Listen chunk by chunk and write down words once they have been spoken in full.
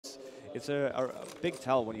it's a big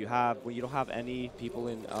tell when you don't have any people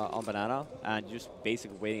in on banana and you're just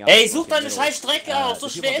basically waiting out. Ey, such deine scheiß Strecke aus, so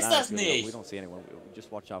schwer ist das nicht.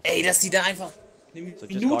 Ey, dass die da einfach eine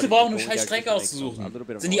Minute brauchen, eine scheiß Strecke auszusuchen.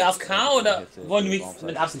 Sind die AFK oder wollen die mich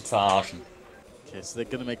mit Absicht verarschen?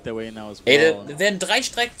 Ey, da werden 3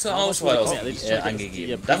 Strecken zur Auswahl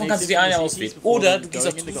angegeben. Davon kannst du die eine auswählen. Oder du gehst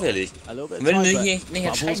auf zufällig. Und wenn du dich nicht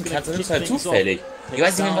entscheiden kannst, dann nimmst du halt zufällig. Ich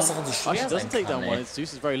weiß nicht mehr, was daran so schwer sein kann, ey.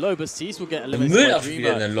 Müll auch schon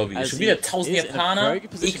wieder in der Lobby. Schon wieder 1000 Japaner,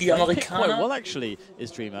 eklige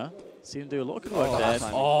Amerikaner. See him do a lot of good work there.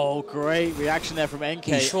 Oh, great reaction there from NK.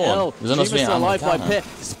 Besonders still alive by Pit,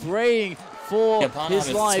 spraying for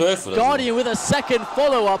his life. Guardian with a second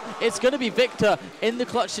follow-up. It's going to be Victor in the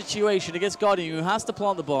clutch situation against Guardian, who has to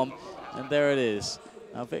plant the bomb. And there it is.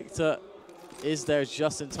 Now Victor is there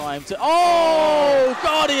just in time to... Oh!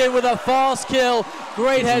 Guardian with a fast kill.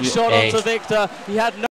 Great headshot onto Victor. He had no...